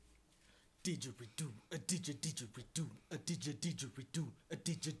didgeridoo, a didgeridoo, a didgeridoo, a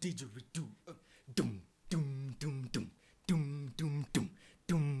didgeridoo, dum dum dum dum dum dum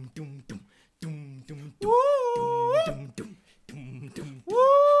dum dum dum dum dum dum dum dum dum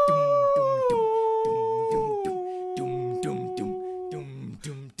dum dum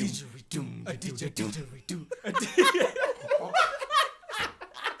dum didgeridoo, a didgeridoo, a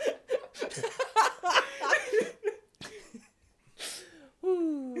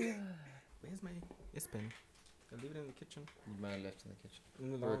Where's my S pen? I leave it in the kitchen. You might have left in the kitchen.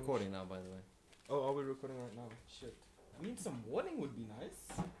 In the We're lounge. recording now, by the way. Oh, are we recording right now? Shit. I mean, some warning would be nice.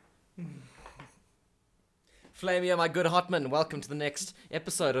 Flamia, my good hotman, welcome to the next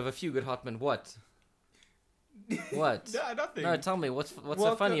episode of A Few Good Hotmen. What? What? Yeah, nothing. No, tell me, what's so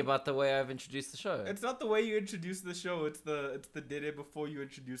Welcome. funny about the way I've introduced the show? It's not the way you introduce the show. It's the day before you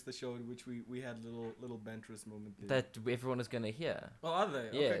introduce the show, in which we had little banterous moment there. That everyone is going to hear. Oh, are they?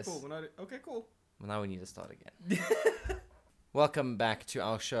 Okay, Yes. cool. We're not, okay, cool. Well, now we need to start again. Welcome back to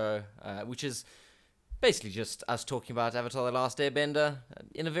our show, which is basically just us talking about Avatar: The Last Airbender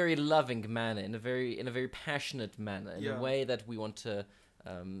in a very loving manner, in a very passionate manner, in Yeah. a way that we want to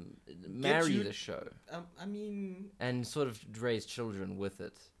marry you- the show I mean, and sort of raise children with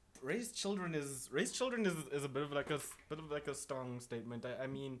it. raised children is a bit of like a strong statement. I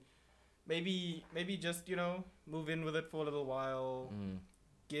mean, maybe just move in with it for a little while.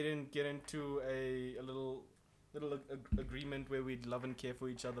 Get into a little agreement where we'd love and care for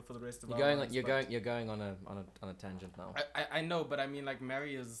each other for the rest of our lives. You're going on a tangent now. I know, but I mean, like,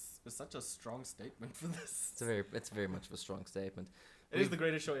 marry is such a strong statement for this. It's very much of a strong statement. It is the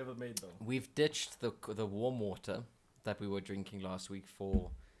greatest show ever made, though. We've ditched the warm water that we were drinking last week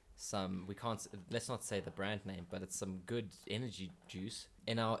for some, let's not say the brand name, but it's some good energy juice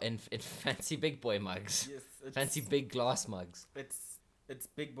in fancy big boy mugs. Yes, Fancy big glass mugs. It's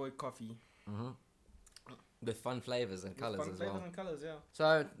big boy coffee. With fun flavors and colors as well. And colors, yeah.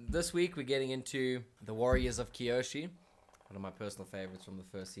 So this week we're getting into the Warriors of Kyoshi, one of my personal favorites from the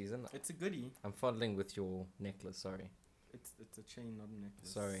first season. It's a goodie. I'm fondling with your necklace, sorry. It's a chain, not a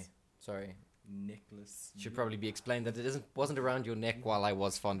necklace. Sorry. Necklace. Should probably be explained that it wasn't around your neck while I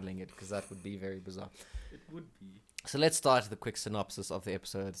was fondling it, because that would be very bizarre. It would be. So let's start with a quick synopsis of the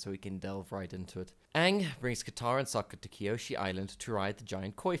episode so we can delve right into it. Aang brings Katara and Sokka to Kyoshi Island to ride the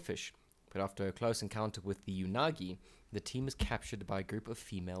giant koi fish. But after a close encounter with the Unagi, the team is captured by a group of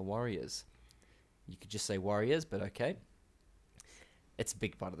female warriors. You could just say warriors, but okay. It's a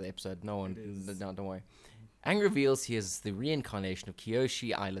big part of the episode. No, don't worry. Aang reveals he is the reincarnation of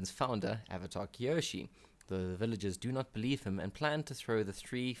Kyoshi Island's founder, Avatar Kyoshi, though the villagers do not believe him and plan to throw the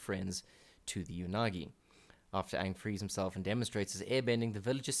three friends to the Unagi. After Aang frees himself and demonstrates his airbending, the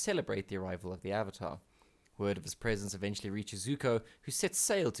villagers celebrate the arrival of the Avatar. Word of his presence eventually reaches Zuko, who sets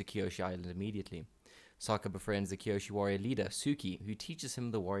sail to Kyoshi Island immediately. Sokka befriends the Kyoshi warrior leader, Suki, who teaches him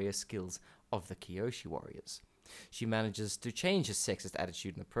the warrior skills of the Kyoshi Warriors. She manages to change his sexist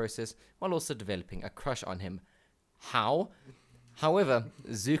attitude in the process, while also developing a crush on him. How? However,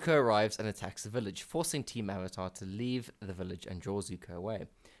 Zuko arrives and attacks the village, forcing Team Avatar to leave the village and draw Zuko away.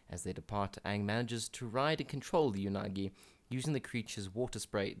 As they depart, Aang manages to ride and control the Unagi, using the creature's water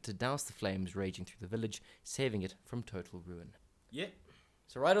spray to douse the flames raging through the village, saving it from total ruin. Yeah.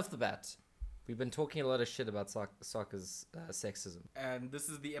 So right off the bat, we've been talking a lot of shit about Sokka's sexism. And this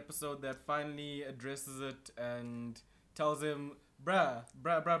is the episode that finally addresses it and tells him, bruh,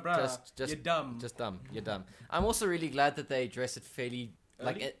 Just you're dumb. Just dumb. You're dumb. I'm also really glad that they address it fairly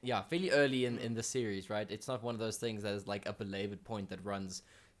fairly early in the series, right? It's not one of those things that is like a belabored point that runs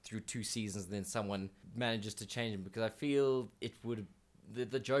through 2 seasons and then someone manages to change him, because I feel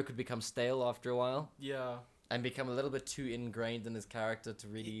the joke would become stale after a while. Yeah. And become a little bit too ingrained in his character to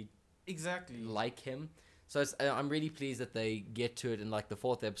really Exactly. like him. So I'm really pleased that they get to it in like the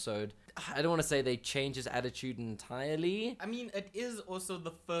 4th episode. I don't want to say they change his attitude entirely. I mean, it is also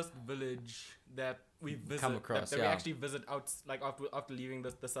the first village that we visit. Come across, that we yeah. actually visit out, like after leaving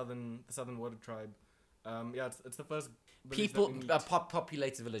the southern water tribe. It's the first village People, that we meet.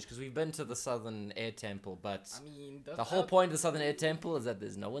 populated village, because we've been to the Southern Air Temple, but I mean, the whole point of the Southern Air Temple is that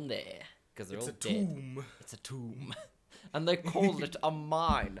there's no one there, because they're it's all a dead. tomb. It's a tomb. And they called it a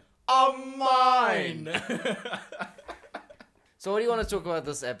mine. A mine. So what do you want to talk about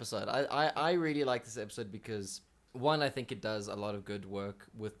this episode? I really like this episode because, one, I think it does a lot of good work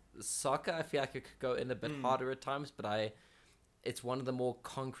with Sokka. I feel like it could go in a bit harder at times, but it's one of the more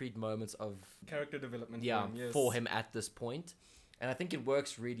concrete moments of Character development. for him at this point. And I think it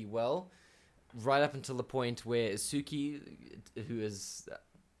works really well, right up until the point where Suki, who has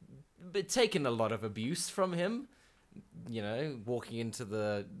taken a lot of abuse from him, you know, walking into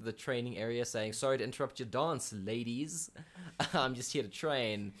the training area saying, "Sorry to interrupt your dance, ladies. I'm just here to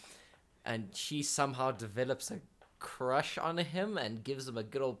train." And she somehow develops a crush on him and gives him a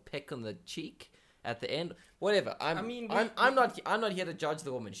good old peck on the cheek at the end. Whatever. I'm not here to judge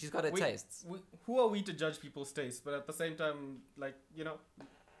the woman. She's got her tastes. Who are we to judge people's tastes? But at the same time, like, you know,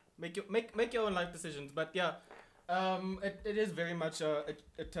 make your own life decisions. But yeah, it is very much a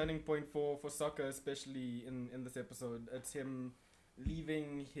turning point for Sokka, especially in this episode. It's him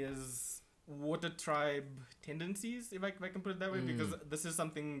leaving his water tribe tendencies, if I can put it that way, because this is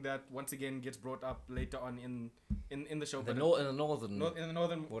something that once again gets brought up later on in the show. In the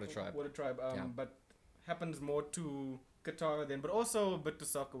northern water tribe. Yeah. But happens more to Katara then, but also a bit to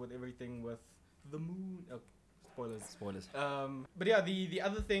Sokka with everything with the moon. Oh, spoilers. But yeah, the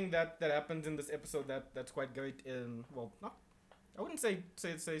other thing that happens in this episode that's quite great I wouldn't say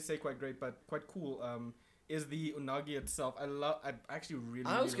quite great, but quite cool. Is the unagi itself. I actually really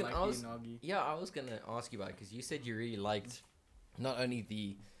like the unagi. Yeah, I was gonna ask you about it because you said you really liked not only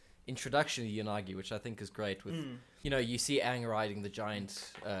the introduction of the unagi, which I think is great. With you know, you see Aang riding the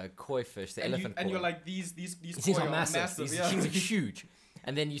giant koi fish, the elephant. And you're like, these things koi are massive. These yeah. things are huge.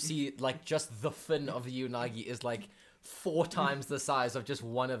 And then you see like just the fin of the unagi is like 4 times the size of just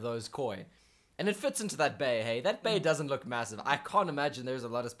one of those koi. And it fits into that bay, hey? That bay doesn't look massive. I can't imagine there's a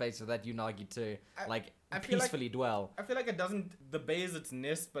lot of space for that unagi to, peacefully dwell. I feel like it doesn't... The bay is its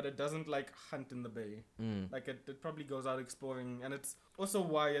nest, but it doesn't, like, hunt in the bay. Like, it probably goes out exploring. And it's also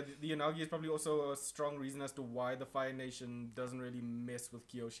why... The unagi is probably also a strong reason as to why the Fire Nation doesn't really mess with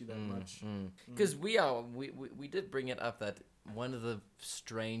Kyoshi that much. Because we did bring it up that one of the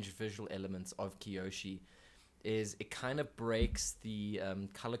strange visual elements of Kyoshi is it kind of breaks the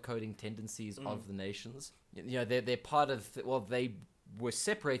color coding tendencies of the nations. You know, they're part of... they were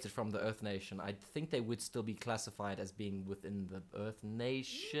separated from the Earth Nation. I think they would still be classified as being within the Earth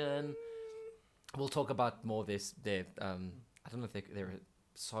Nation. We'll talk about more this. I don't know if they're a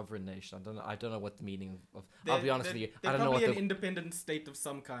sovereign nation. I don't know what the meaning of... I'll be honest with you. I don't know what an independent state of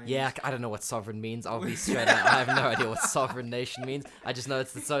some kind. Yeah, I don't know what sovereign means. I'll be straight out. I have no idea what sovereign nation means. I just know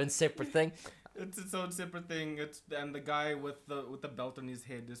it's its own separate thing. It's its own separate thing. And the guy with the belt on his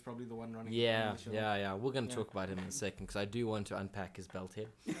head is probably the one running. Yeah. We're gonna talk about him in a second because I do want to unpack his belt head.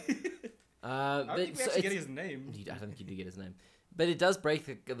 I don't think we actually get his name. I don't think you do get his name, but it does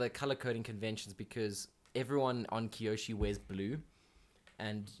break the color coding conventions because everyone on Kyoshi wears blue,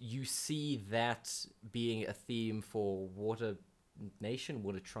 and you see that being a theme for Water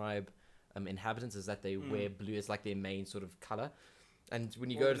Tribe inhabitants is that they wear blue as like their main sort of color. And when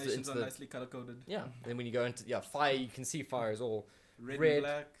you go into the nicely color coded. Yeah. Then when you go into fire, you can see fire is all red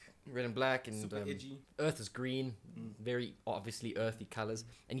and black, and super edgy. Earth is green, very obviously earthy colors.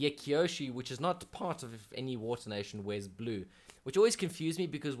 And yet Kyoshi, which is not part of any water nation, wears blue, which always confused me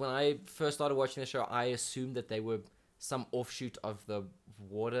because when I first started watching the show, I assumed that they were some offshoot of the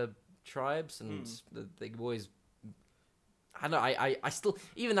water tribes, and they always... I don't know. I still,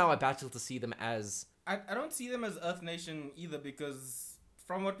 even now, I battle to see them as... I don't see them as Earth Nation either because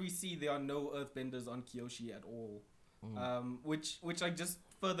from what we see, there are no Earthbenders on Kyoshi at all. Which like just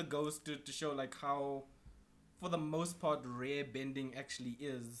further goes to show like how, for the most part, rare bending actually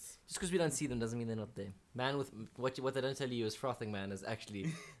is. Just because we don't see them doesn't mean they're not there. Man with what they don't tell you is Frothing Man is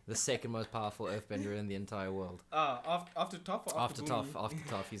actually the second most powerful Earthbender in the entire world. After Toph or after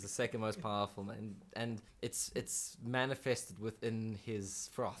Toph, he's the second most powerful man, and it's manifested within his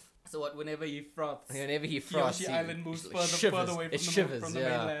froth. So what? Whenever he froths, Kyoshi Island moves further away from the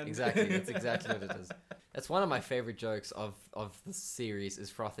mainland. Exactly. That's exactly what it is. That's one of my favorite jokes of the series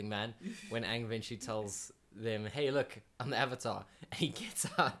is Frothing Man, when Aang eventually tells them, "Hey, look, I'm the Avatar." And he gets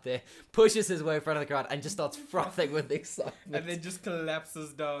out there, pushes his way in front of the crowd, and just starts frothing with excitement. And then just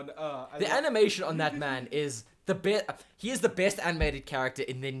collapses down. The animation on that man is the best. He is the best animated character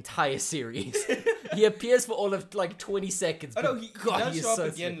in the entire series. He appears for all of like 20 seconds. Oh no, he does show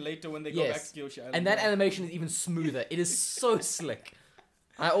up again later when they go back to Kyoshi Island. And that animation is even smoother. It is so slick.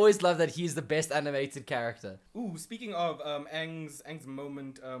 I always love that he's the best animated character. Ooh, speaking of Aang's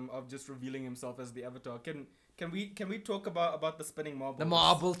moment of just revealing himself as the Avatar, can we talk about the spinning marble? The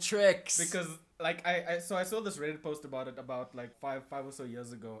marble tricks. Because like I saw this Reddit post about it about like five or so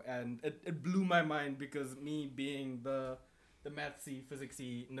years ago, and it blew my mind because me being the mathsy,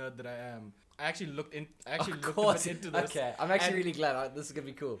 physicsy nerd that I am, I actually looked into this. Okay, I'm actually really glad. This is gonna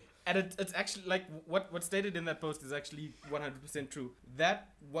be cool. And it's actually like what stated in that post is actually 100% true. That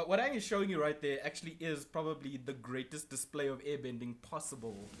what Aang is showing you right there actually is probably the greatest display of airbending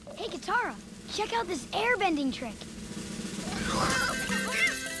possible. Hey Katara, check out this airbending trick.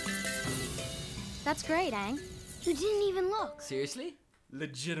 That's great, Aang. You didn't even look. Seriously?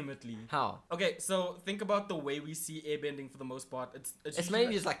 Legitimately. How? Okay, so think about the way we see airbending for the most part. It's It's usually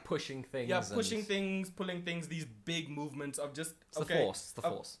mainly just like pushing things. yeah, and- pushing things, pulling things. These big movements of just It's the force. It's the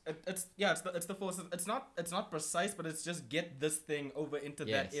force. It's the force. It's not precise, but it's just get this thing over into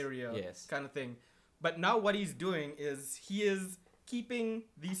that Yes, area, yes. kind of thing. But now what he's doing is he is keeping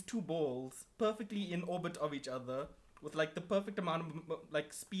these two balls perfectly in orbit of each other with like the perfect amount of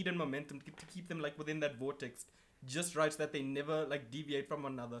like speed and momentum to keep them like within that vortex, just right so that they never like deviate from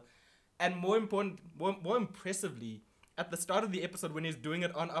one another. And more impressively, at the start of the episode when he's doing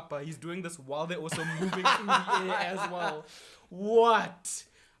it on Appa, he's doing this while they're also moving through the air as well. What?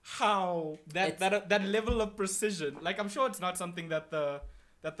 How? That level of precision. Like, I'm sure it's not something that the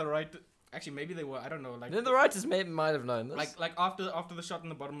right. Actually, maybe they were. I don't know. Like Then the writers might have known this. like after the shot in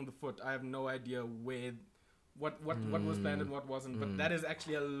the bottom of the foot, I have no idea what was planned and what wasn't. But that is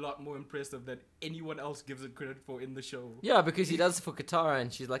actually a lot more impressive than anyone else gives it credit for in the show. Yeah, because he does it for Katara,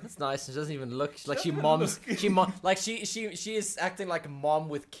 and she's like, "That's nice." And she doesn't even look. Like she is acting like a mom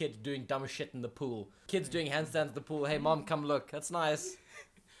with kid doing dumb shit in the pool. Kids doing handstands at the pool. Hey, mom, come look. That's nice.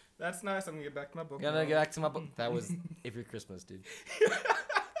 That's nice. I'm gonna get back to my book. Gonna get back to my book. That was every Christmas, dude.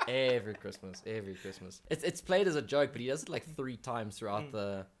 Every Christmas. It's played as a joke, but he does it like 3 times throughout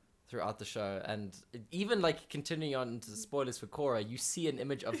the show, and even like continuing on to spoilers for Korra, you see an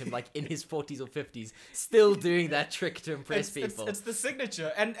image of him like in his 40s or 50s still doing that trick to impress people. It's the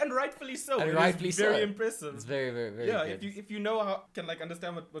signature, and rightfully so. And it rightfully is very so. impressive. It's very, very, very yeah. good. If you know how can like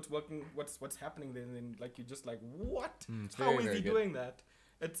understand what's working, what's happening, then like you're just like, what? It's How very, is very he good. doing that?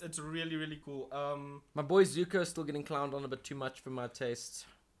 It's really, really cool. My boy Zuko is still getting clowned on a bit too much for my taste.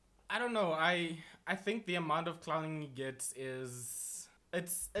 I don't know. I think the amount of clowning he gets is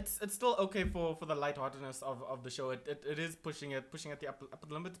it's still okay for the lightheartedness of the show. It is pushing at the upper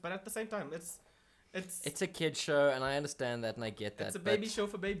limits, but at the same time, It's a kid show, and I understand that, and I get that. it's a baby show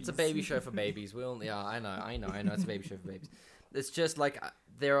for babies. It's a baby show for babies. I know. It's a baby show for babies. It's just like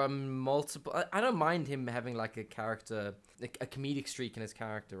there are multiple. I don't mind him having like a character, a comedic streak in his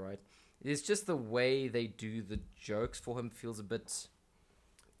character, right? It's just the way they do the jokes for him feels a bit.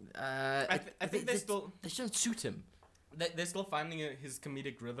 I think they shouldn't suit him. they're still finding his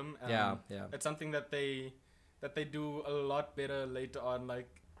comedic rhythm. Yeah. It's something that they do a lot better later on. Like,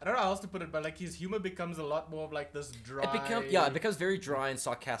 I don't know how else to put it, but like his humor becomes a lot more of like this dry. It becomes very dry and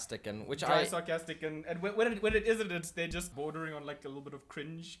sarcastic, and sarcastic, and when it isn't, they're just bordering on like a little bit of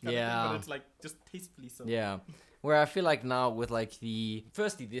cringe. Kind of thing, but it's like just tastefully so. Yeah. Where I feel like now with like the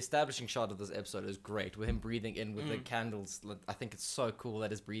establishing shot of this episode is great with him breathing in with the candles. I think it's so cool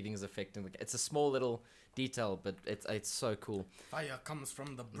that his breathing is affecting. It's a small little detail, but it's so cool. Fire comes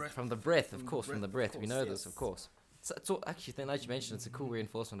from the breath. From the breath, of course. We know yes. this, of course. So actually, then as you mentioned, it's a cool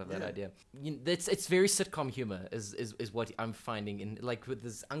reinforcement of that idea. It's very sitcom humor is what I'm finding in like with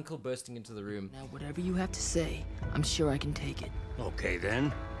this uncle bursting into the room. Now, whatever you have to say, I'm sure I can take it. Okay,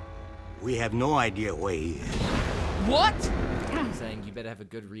 then. We have no idea where he is. What? Saying you better have a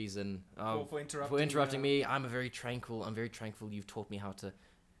good reason For interrupting me. I'm very tranquil. You've taught me how to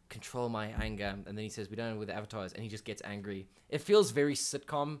control my anger. And then he says, we don't know where the avatar is, and he just gets angry. It feels very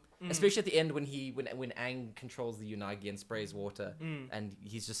sitcom, especially at the end when Aang controls the Unagi and sprays water, and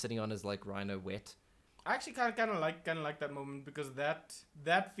he's just sitting on his like rhino wet. I actually kind of like that moment because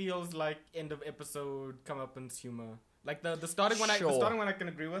that feels like end of episode comeuppance humor. Like the starting one, Sure. the starting one I can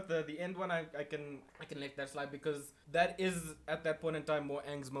agree with. The end one I can let that slide because that is at that point in time more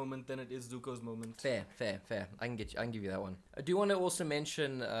Aang's moment than it is Zuko's moment. Fair. I can give you that one. I do want to also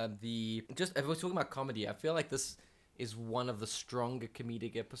mention if we're talking about comedy, I feel like this is one of the stronger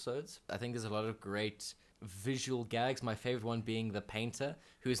comedic episodes. I think there's a lot of great visual gags. My favorite one being the painter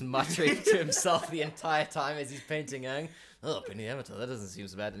who's muttering to himself the entire time as he's painting Aang. Oh, Penny Avatar, that doesn't seem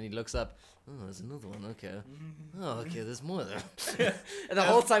so bad. And he looks up. Oh, there's another one. Okay. Oh, okay. There's more there. And the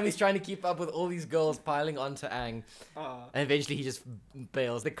whole time he's trying to keep up with all these girls piling onto Aang. And eventually he just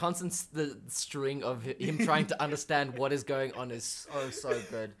bails. The constant string of him trying to understand what is going on is so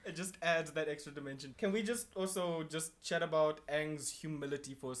good. It just adds that extra dimension. Can we just also just chat about Aang's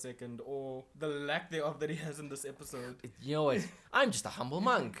humility for a second, or the lack thereof that he has in this episode? You know what? I'm just a humble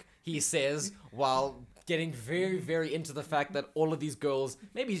monk, he says, while getting very, very into the fact that all of these girls,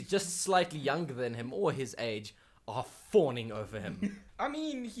 maybe just slightly younger than him or his age, are fawning over him. I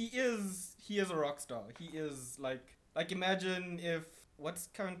mean, he is a rock star. He is like imagine if what's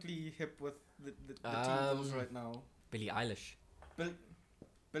currently hip with the teen girls right now. Billie Eilish.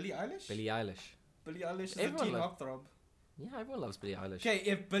 Billie Eilish? Billie Eilish. Billie Eilish is Everyone a teen loves- heartthrob. Yeah, everyone loves Billie Eilish. Okay,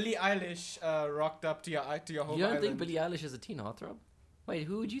 if Billie Eilish rocked up to your home You don't island, think Billie Eilish is a teen heartthrob? Wait,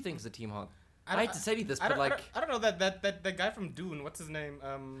 who would you think is a teen I hate to say this, I but don't, like, I don't know that guy from Dune. What's his name?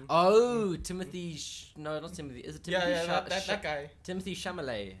 oh, Timothy. No, not Timothy. Is it Timothy? That guy. Timothy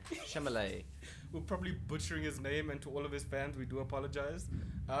Chalamet. Chalamet. We're probably butchering his name, and to all of his fans, we do apologize.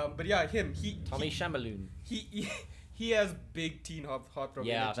 But yeah, him. Tommy Shamaloon. He has big teen heartthrob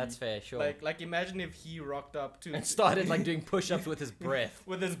Yeah, energy. that's fair. Sure. Like imagine if he rocked up to And started like doing push-ups with his breath.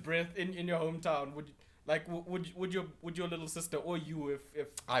 with his breath in your hometown. Would your little sister or you if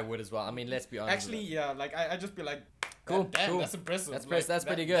I would as well. I mean, let's be honest. actually yeah, like I'd just be like, Cool, damn, cool. that's impressive. That's Like, that's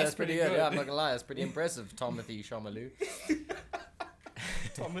pretty good. that- That's pretty good. Yeah, I'm not gonna lie. That's pretty impressive, Timothy Chalamet.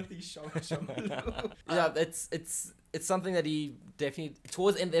 Timothy Chalamet. Yeah, it's something that he definitely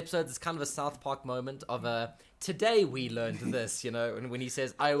towards the end of the episode. It's kind of a South Park moment of today we learned this, you know, and when he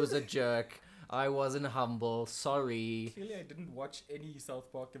says I was a jerk, I wasn't humble, sorry. Clearly, I didn't watch any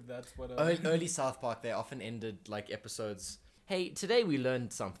South Park. If that's what. Early South Park, they often ended like episodes. Hey, today we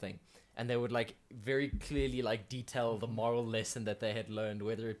learned something, and they would like very clearly like detail the moral lesson that they had learned,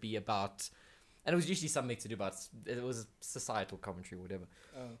 whether it be about, and it was usually something to do about it was societal commentary or whatever.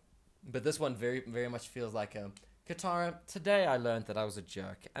 But this one very very much feels like Katara. Today I learned that I was a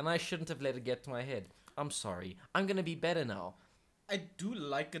jerk, and I shouldn't have let it get to my head. I'm sorry. I'm gonna be better now. I do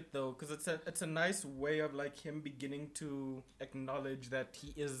like it though, because it's a nice way of like him beginning to acknowledge that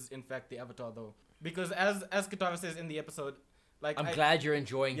he is in fact the Avatar though. Because as Katara says in the episode, like I'm glad you're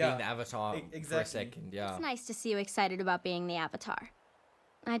enjoying yeah, being the Avatar for a exactly. second. Yeah. It's nice to see you excited about being the Avatar.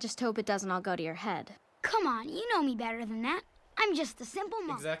 I just hope it doesn't all go to your head. Come on, you know me better than that. I'm just a simple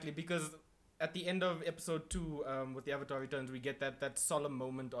monk. Exactly, because at the end of episode 2, with the Avatar Returns, we get that solemn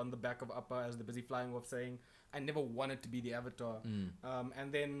moment on the back of Appa as they're busy flying off saying, I never wanted to be the Avatar.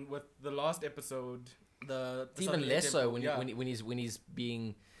 And then with the last episode, the It's even less so when, yeah. when he's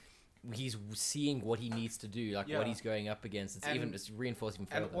seeing what he needs to do, like Yeah. what he's going up against. It's reinforced even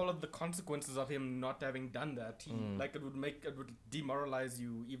further. And all of the consequences of him not having done that, like it would demoralize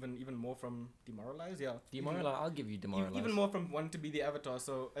you even more from Demoralize. I'll give you demoralize. even more from wanting to be the Avatar.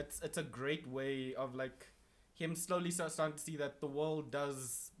 So it's a great way of like him slowly starting to see that the world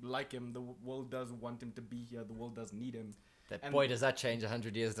does like him, the world does want him to be here, the world does need him. Boy, does that change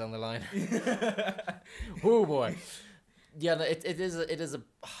 100 years down the line. Oh boy. Yeah, no, it is a,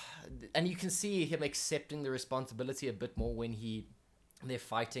 and you can see him accepting the responsibility a bit more when they're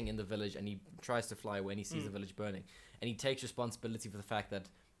fighting in the village and he tries to fly away and he sees the village burning, and he takes responsibility for the fact that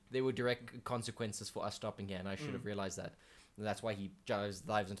there were direct consequences for us stopping here, and I should have realized that. And that's why he dives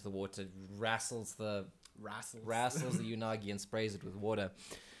into the water, wrestles the Unagi and sprays it with water.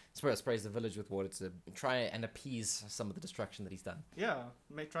 Sprays the village with water to try and appease some of the destruction that he's done. Yeah,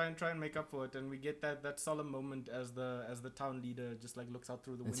 try and make up for it, and we get that solemn moment as the town leader just like looks out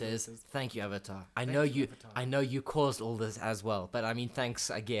through the window And and says, "Thank you, Avatar. Avatar. I know you caused all this as well, but I mean, thanks,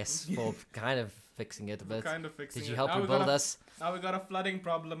 I guess, for kind of fixing it a bit. kind of fixing Did you it. help Now we rebuild got us? Now we got a flooding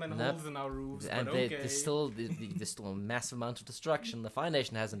problem and Nope. holes in our roofs, And but okay. there's still a massive amount of destruction. The Fire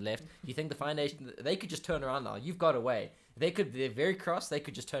Nation hasn't left. You think the Fire Nation? They could just turn around now. You've got away. They're very cross. They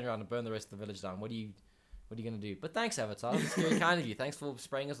could just turn around and burn the rest of the village down. What are you gonna do? But thanks, Avatar. It's very kind of you. Thanks for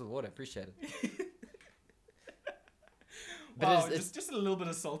spraying us with water. Appreciate it. But Wow, it's just a little bit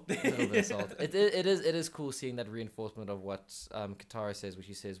of salt there. a little bit of salt. It is cool seeing that reinforcement of what Katara says, which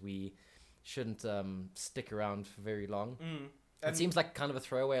she says we shouldn't stick around for very long. It seems like kind of a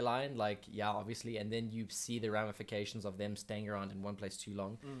throwaway line, like, yeah, obviously, and then you see the ramifications of them staying around in one place too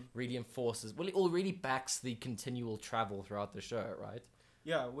long. Really enforces, well, it already backs the continual travel throughout the show, right?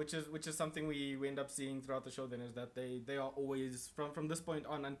 Yeah, which is something we end up seeing throughout the show then, is that they are always, from this point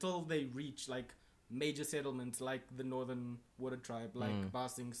on, until they reach, like, major settlements like the Northern Water Tribe, like Ba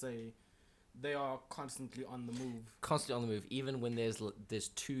Sing Se, they are constantly on the move. Constantly on the move. Even when there's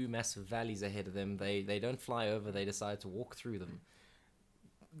two massive valleys ahead of them, they don't fly over. They decide to walk through them.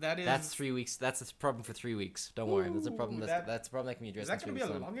 That's 3 weeks. That's a problem for 3 weeks. Don't worry. That's a problem. That's a problem that can be addressed. Is that in going to 3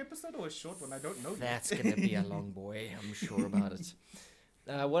 be a weeks' time. long episode or a short one? I don't know. That's going to be a long boy. I'm sure about it.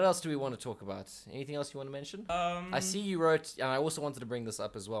 What else do we want to talk about? Anything else you want to mention? I see you wrote, and I also wanted to bring this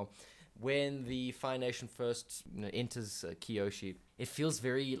up as well. When the Fire Nation first enters Kyoshi, it feels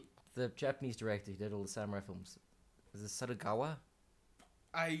very... The Japanese director who did all the samurai films. Is it Satogawa?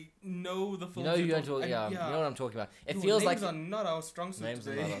 I know the film. You know what I'm talking about. It Dude, feels names like... are not our strong suit Names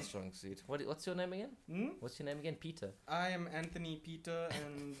are today. not our strong suit. What's your name again? What's your name again? Peter. I am Anthony Peter,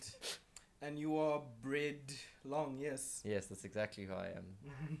 and you are Bread Long. Yes. Yes, that's exactly who I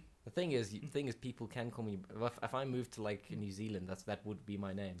am. The thing is, people can call me... If I moved to, like, New Zealand, that would be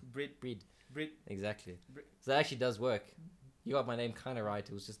my name. Bread. Exactly. So that actually does work. You got my name kind of right.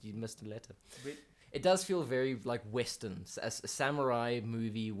 It was just you missed a letter. It does feel very like Western, a samurai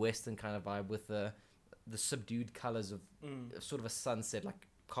movie, Western kind of vibe with the subdued colors of sort of a sunset, like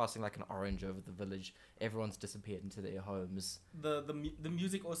casting like an orange over the village. Everyone's disappeared into their homes. The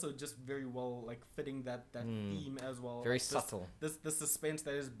music also just very well like fitting that theme as well. Very Like, subtle. The suspense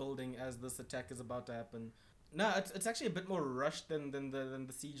that is building as this attack is about to happen. No, it's actually a bit more rushed than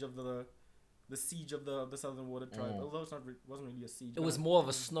the siege of the siege of the Southern Water Tribe. Although wasn't really a siege. It was more of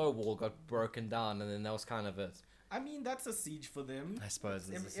a snow wall got broken down, and then that was kind of it. I mean, that's a siege for them. I suppose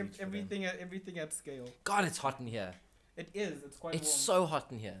it's a siege for everything at scale. God, it's hot in here. It is. It's quite It's warm. so hot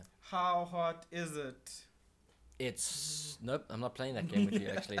in here. How hot is it? It's nope. I'm not playing that game with you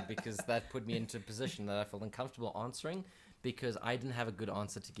actually, because that put me into a position that I felt uncomfortable answering, because I didn't have a good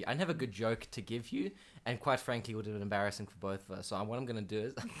answer to give. I didn't have a good joke to give you, and quite frankly, it would have been embarrassing for both of us. So what I'm gonna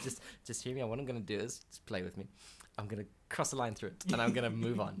do is just hear me. What I'm gonna do is just play with me. I'm gonna cross a line through it, and I'm gonna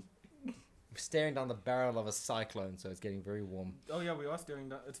move on. I'm staring down the barrel of a cyclone, so it's getting very warm. Oh yeah, we are staring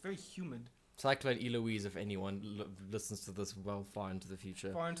down. It's very humid. Cyclone Eloise, if anyone listens to this well far into the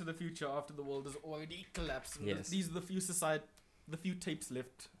future. Far into the future, after the world has already collapsed. And Yes. These are the few tapes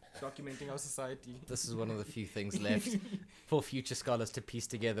left documenting our society. This is one of the few things left for future scholars to piece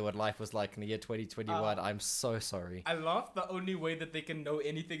together what life was like in the year 2021. I'm so sorry. I laugh. The only way that they can know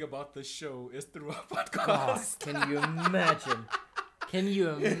anything about this show is through our God, podcast. can you imagine? Can you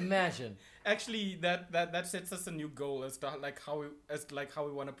imagine? Actually, that sets us a new goal as to how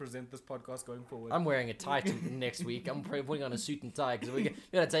we want to present this podcast going forward. I'm wearing a tie next week. I'm putting on a suit and tie because we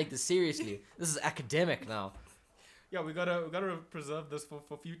gotta take this seriously. This is academic now. Yeah, we gotta preserve this for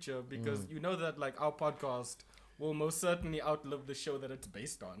future, because you know that like our podcast will most certainly outlive the show that it's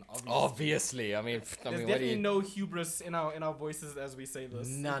based on. Obviously, I mean, There's what do definitely you... no hubris in our voices as we say this.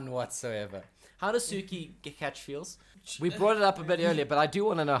 None whatsoever. How does Suki catch feels? We brought it up a bit earlier, but I do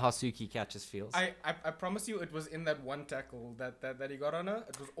want to know how Suki catches feels. I promise you, it was in that one tackle that he got on her.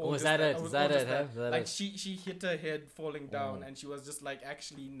 It was all. Was just that it? was Is that all it, just huh? Is that Like it? she hit her head falling down, and she was just like,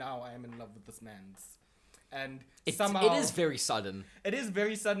 actually, now I am in love with this man's. And somehow it is very sudden. It is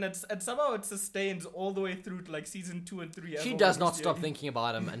very sudden. And somehow it sustains all the way through to like season 2 and 3. She does not stop thinking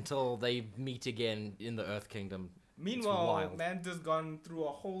about him until they meet again in the Earth Kingdom. Meanwhile, wild. Manda's gone through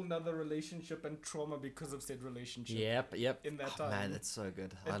a whole nother relationship and trauma because of said relationship. Yep. In that Oh, time. man, that's so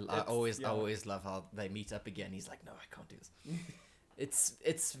good. I it's- always love how they meet up again. He's like, no, I can't do this.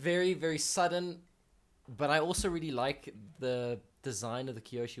 It's very, very sudden, but I also really like the design of the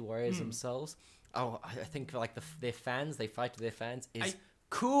Kyoshi Warriors themselves. Oh, I think like their fans, they fight with their fans, is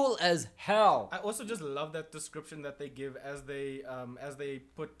cool as hell. I also just love that description that they give as they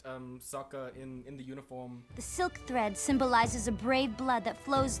put Sokka in the uniform. The silk thread symbolizes a brave blood that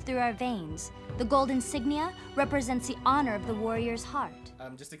flows through our veins. The gold insignia represents the honor of the warrior's heart.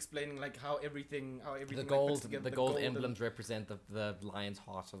 Just explaining like how everything The like, fits gold, together. the gold and- emblems represent the lion's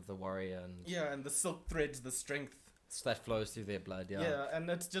heart of the warrior, and Yeah, and the silk threads, the strength. that flows through their blood. Yeah, and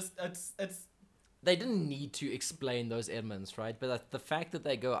it's just it's They didn't need to explain those elements, right? But the fact that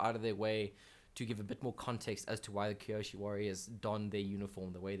they go out of their way to give a bit more context as to why the Kyoshi Warriors don their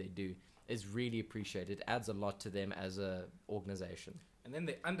uniform the way they do is really appreciated. It adds a lot to them as a organization. and then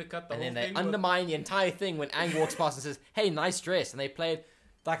they undercut the And whole then they thing. with- undermine the entire thing when Aang walks past and says, "Hey, nice dress," and they played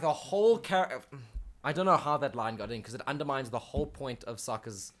like the whole character. I don't know how that line got in because it undermines the whole point of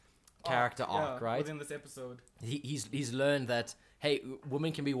Sokka's character arc, right? Within this episode. He's learned that, hey,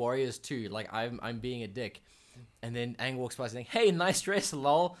 women can be warriors too. Like I'm being a dick, and then Aang walks by saying, "Hey, nice dress,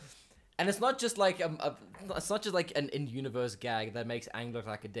 lol." And it's not just like it's not just like an in-universe gag that makes Aang look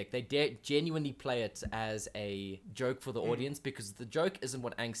like a dick. They genuinely play it as a joke for the audience, because the joke isn't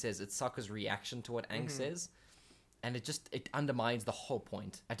what Aang says; it's Sokka's reaction to what Aang says, and it undermines the whole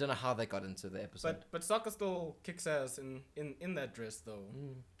point. I don't know how they got into the episode. But Sokka still kicks ass in that dress though.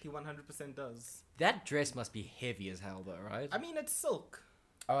 He 100% does. That dress must be heavy as hell, though, right? I mean, it's silk.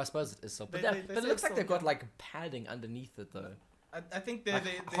 Oh, I suppose it is so. But, They but it say looks like so, they've got yeah. like padding underneath it, though. I think Like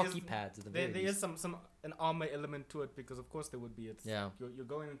there hockey is, pads at the very there is least. some an armor element to it, because of course there would be. It's you're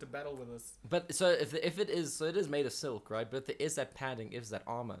going into battle with us. But so if it is made of silk, right? But if there is that padding, is that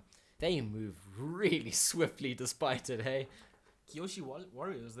armor, they move really swiftly despite it, hey? Kyoshi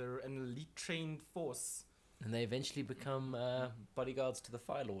Warriors, they're an elite trained force. And they eventually become bodyguards to the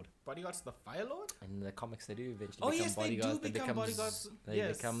Fire Lord. Bodyguards to the Fire Lord? In the comics, they do eventually Oh, become yes, they do bodyguards. become bodyguards. They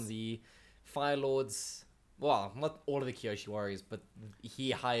Yes. become the Fire Lords. Well, not all of the Kyoshi Warriors, but he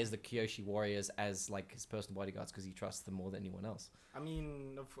hires the Kyoshi Warriors as like his personal bodyguards because he trusts them more than anyone else. I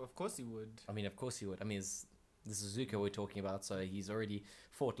mean, of course he would. I mean, of course he would. I mean, This is Zuko we're talking about, so he's already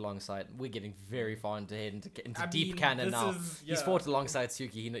fought alongside. We're getting very far into I deep mean, canon this now. is- He's yeah. fought alongside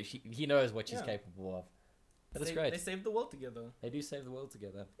Suki. He knows what she's Yeah. capable of. That is They- great. They saved the world together. They do save the world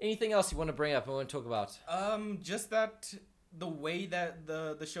together. Anything else you want to bring up and want to talk about? Just that the way that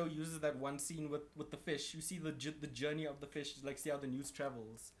the show uses that one scene with the fish, you see the journey of the fish, like see how the news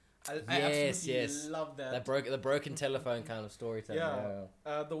travels. I absolutely love that. The broken telephone kind of storytelling.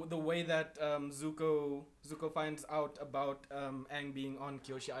 Yeah. The way that Zuko finds out about Aang being on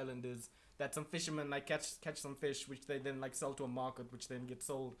Kyoshi Island is that some fishermen like catch some fish, which they then like sell to a market, which then gets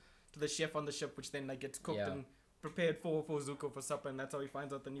sold to the chef on the ship, which then like gets cooked and prepared for Zuko for supper, and that's how he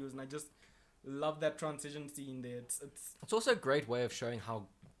finds out the news. And I just love that transition scene there. It's also a great way of showing how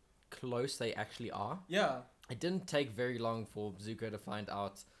close they actually are. yeah. It didn't take very long for Zuko to find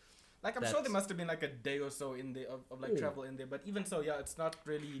out. Like I'm sure there must have been like a day or so in there of like travel in there, but even so, yeah, it's not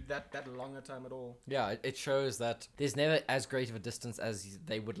really that long a time at all. Yeah, it shows that there's never as great of a distance as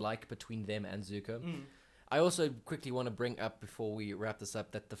they would like between them and Zuko. I also quickly want to bring up before we wrap this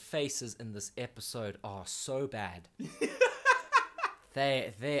up that the faces in this episode are so bad.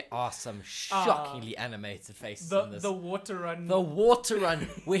 There are some shockingly animated faces in this. The water run. The water run,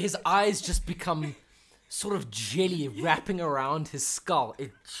 where his eyes just become sort of jelly wrapping around his skull.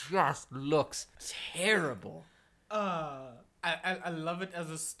 It just looks terrible. I love it as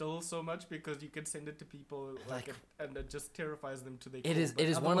a still so much because you can send it to people and it just terrifies them to their core. It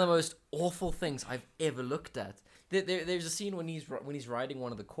is one of the most awful things I've ever looked at. There's a scene when he's riding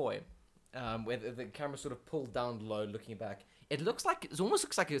one of the koi, where the camera sort of pulled down low, looking back. It almost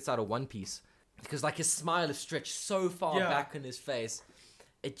looks like it's out of One Piece because like his smile is stretched so far back in his face.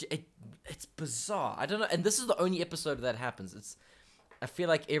 It's bizarre. I don't know, and this is the only episode that happens. I feel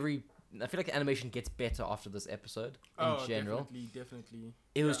like the animation gets better after this episode in general. Definitely.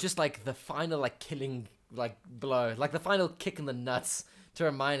 It was just like the final like killing like blow, like the final kick in the nuts to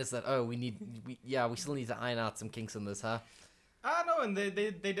remind us that we still need to iron out some kinks in this, huh? No, and they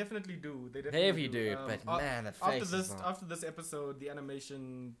definitely do. They Definitely do. But man, the face after this episode, the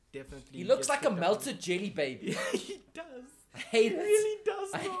animation definitely. He looks gets like a picked up. melted jelly baby. He does. I hate it. He really does.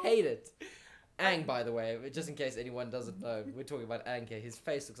 I hate it. Aang, by the way, just in case anyone doesn't know, we're talking about Aang here. His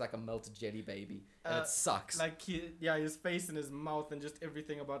face looks like a melted jelly baby, and it sucks. Like his face and his mouth and just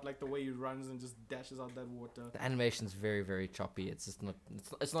everything about like the way he runs and just dashes out that water. The animation's very, very choppy. It's just not.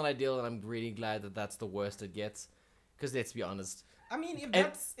 It's not ideal, and I'm really glad that that's the worst it gets. Because let's be honest. I mean, if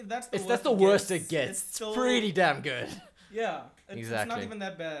that's the worst it gets, it's still, pretty damn good. Yeah, it's not Exactly. even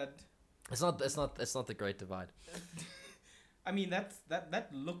that bad. It's not the Great Divide. I mean, that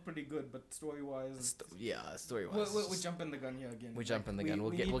looked pretty good, but story-wise... Story-wise. We're jumping the gun here again. We're jumping the gun.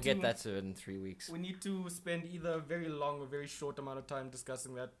 We'll get that to in 3 weeks. We need to spend either a very long or very short amount of time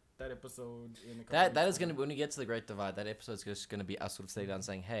discussing that episode in a couple That weeks is going to be, when we get to the Great Divide, that episode's just going to be us sort of sitting down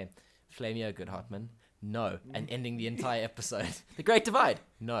saying, hey, Flamio, good hotman. No. And ending the entire episode. The Great Divide.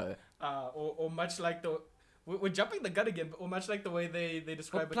 No. Or much like the... We're jumping the gun again, but much like the way they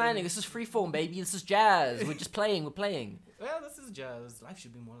describe We're planning. This is freeform, baby. This is jazz. We're just playing. We're playing. Well, this is jazz. Life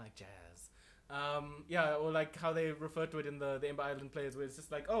should be more like jazz. Or like how they refer to it in the Ember Island Players, where it's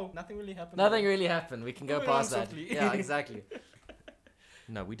just like, oh, nothing really happened. Nothing really happened. We can go Moving past on that. swiftly. Yeah, exactly.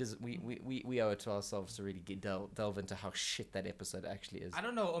 No, we owe it to ourselves to really delve into how shit that episode actually is. I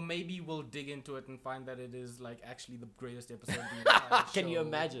don't know, or maybe we'll dig into it and find that it is like actually the greatest episode of the entire Can you show.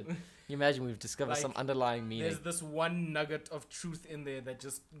 imagine? Can you imagine we've discovered some underlying meaning? There's this one nugget of truth in there that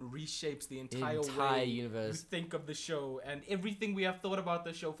just reshapes the entire way universe. you think of the show, and everything we have thought about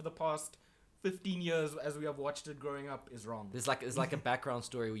the show for the past 15 years as we have watched it growing up is wrong. There's like a background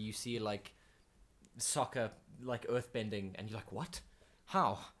story where you see like Sokka like earthbending, and you're like, what?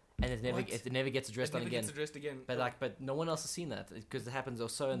 How? And it never gets addressed again. But no one else has seen that because it happens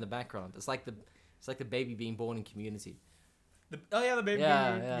also in the background. It's like the baby being born in Community. The baby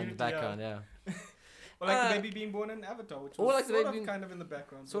in the background, yeah. Or like the baby being born in Avatar, which was like sort of kind of in the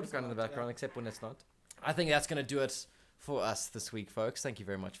background. Sort of kind of in the background, except when it's not. I think that's going to do it for us this week, folks. Thank you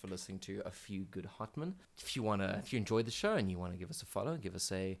very much for listening to A Few Good Hotmen. If you enjoyed the show and you want to give us a follow, give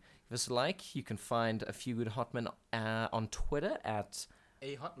us a like, you can find A Few Good Hotmen on Twitter at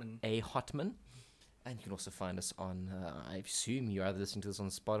A Hotman. And you can also find us on, I assume you're either listening to this on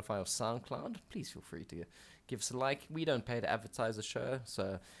Spotify or SoundCloud. Please feel free to give us a like. We don't pay to advertise the show,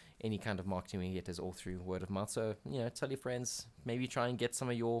 so any kind of marketing we get is all through word of mouth. So, tell your friends. Maybe try and get some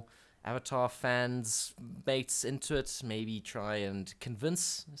of your Avatar fans, mates into it. Maybe try and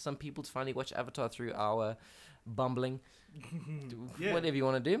convince some people to finally watch Avatar through our bumbling. Whatever you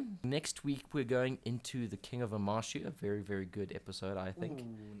want to do. Next week we're going into The King of Amashu, a very, very good episode, I think.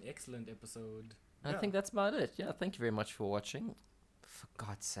 Ooh, an excellent episode. I think that's about it. Yeah, thank you very much for watching. For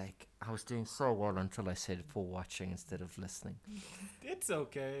God's sake, I was doing so well until I said for watching instead of listening. It's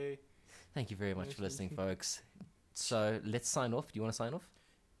okay. Thank you very much for listening, folks. So let's sign off. Do you want to sign off?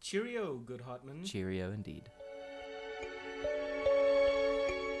 Cheerio, good hotman. Cheerio indeed.